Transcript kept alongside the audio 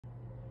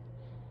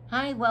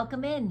Hi,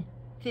 welcome in.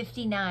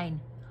 59.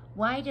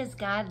 Why does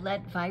God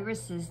let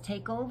viruses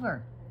take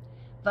over?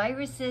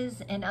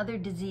 Viruses and other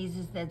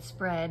diseases that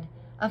spread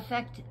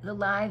affect the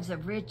lives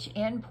of rich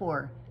and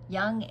poor,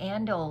 young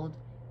and old,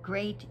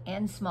 great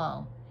and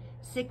small.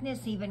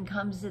 Sickness even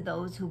comes to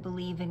those who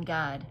believe in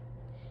God.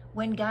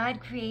 When God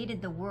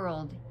created the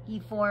world, He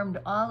formed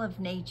all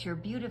of nature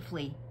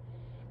beautifully.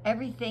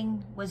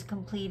 Everything was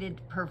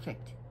completed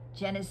perfect.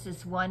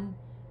 Genesis 1,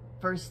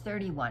 verse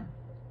 31.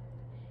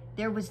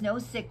 There was no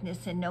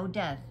sickness and no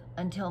death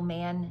until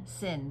man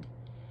sinned.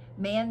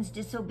 Man's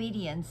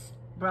disobedience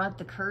brought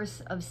the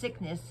curse of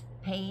sickness,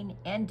 pain,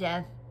 and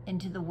death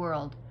into the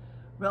world.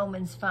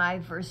 Romans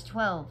 5, verse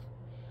 12.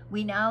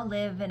 We now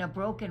live in a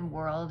broken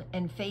world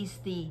and face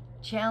the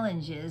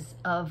challenges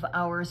of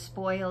our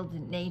spoiled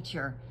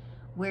nature,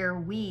 where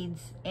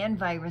weeds and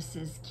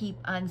viruses keep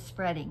on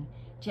spreading.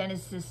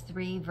 Genesis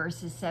 3,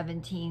 verses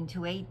 17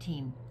 to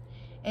 18.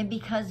 And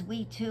because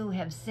we too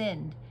have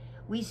sinned,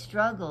 we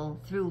struggle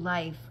through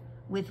life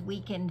with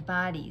weakened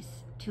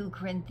bodies. 2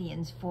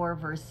 Corinthians 4,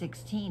 verse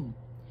 16.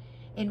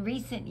 In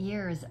recent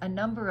years, a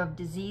number of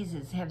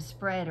diseases have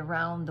spread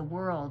around the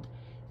world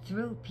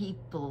through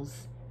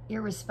people's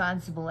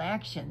irresponsible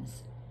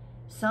actions.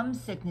 Some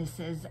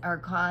sicknesses are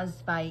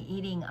caused by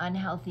eating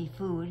unhealthy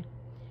food,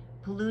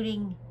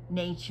 polluting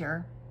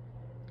nature,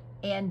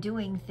 and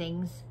doing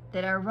things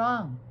that are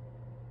wrong.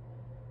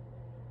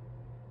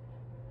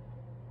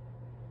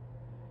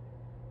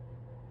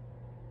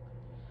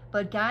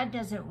 But God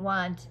doesn't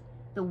want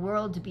the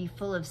world to be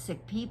full of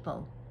sick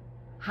people.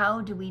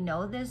 How do we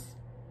know this?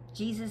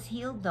 Jesus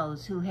healed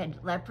those who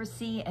had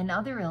leprosy and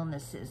other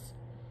illnesses.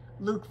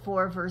 Luke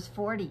 4, verse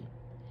 40.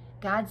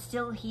 God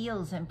still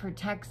heals and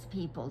protects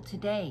people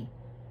today.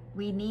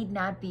 We need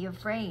not be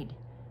afraid,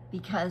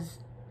 because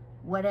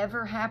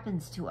whatever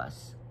happens to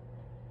us,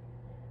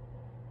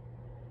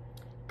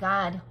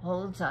 God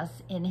holds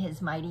us in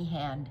His mighty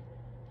hand.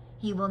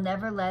 He will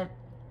never let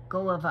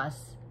go of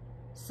us.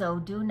 So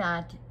do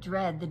not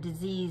dread the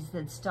disease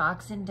that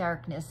stalks in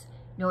darkness,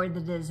 nor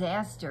the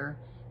disaster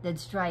that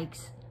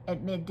strikes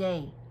at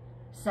midday.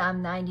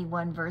 Psalm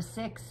 91, verse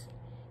 6.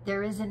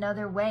 There is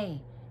another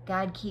way.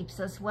 God keeps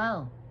us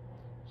well.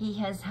 He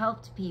has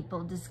helped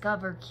people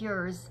discover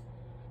cures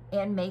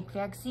and make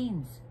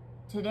vaccines.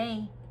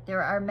 Today,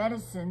 there are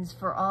medicines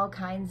for all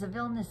kinds of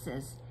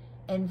illnesses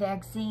and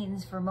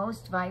vaccines for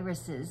most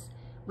viruses,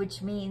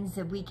 which means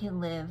that we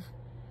can live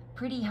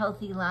pretty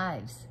healthy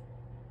lives.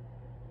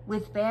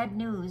 With bad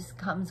news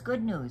comes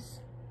good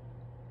news.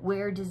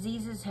 Where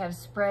diseases have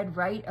spread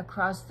right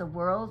across the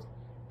world,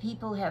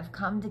 people have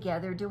come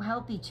together to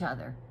help each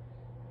other.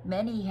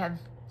 Many have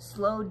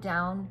slowed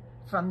down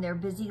from their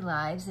busy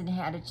lives and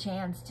had a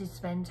chance to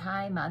spend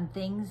time on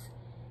things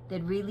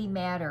that really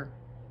matter.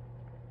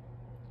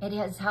 It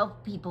has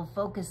helped people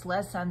focus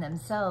less on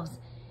themselves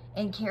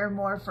and care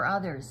more for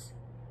others.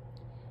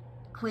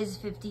 Quiz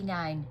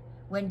 59.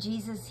 When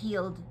Jesus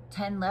healed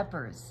 10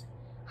 lepers,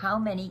 how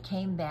many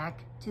came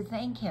back to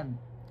thank Him?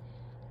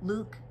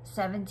 Luke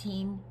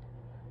 17,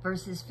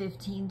 verses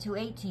 15 to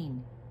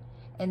 18.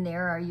 And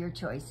there are your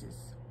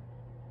choices.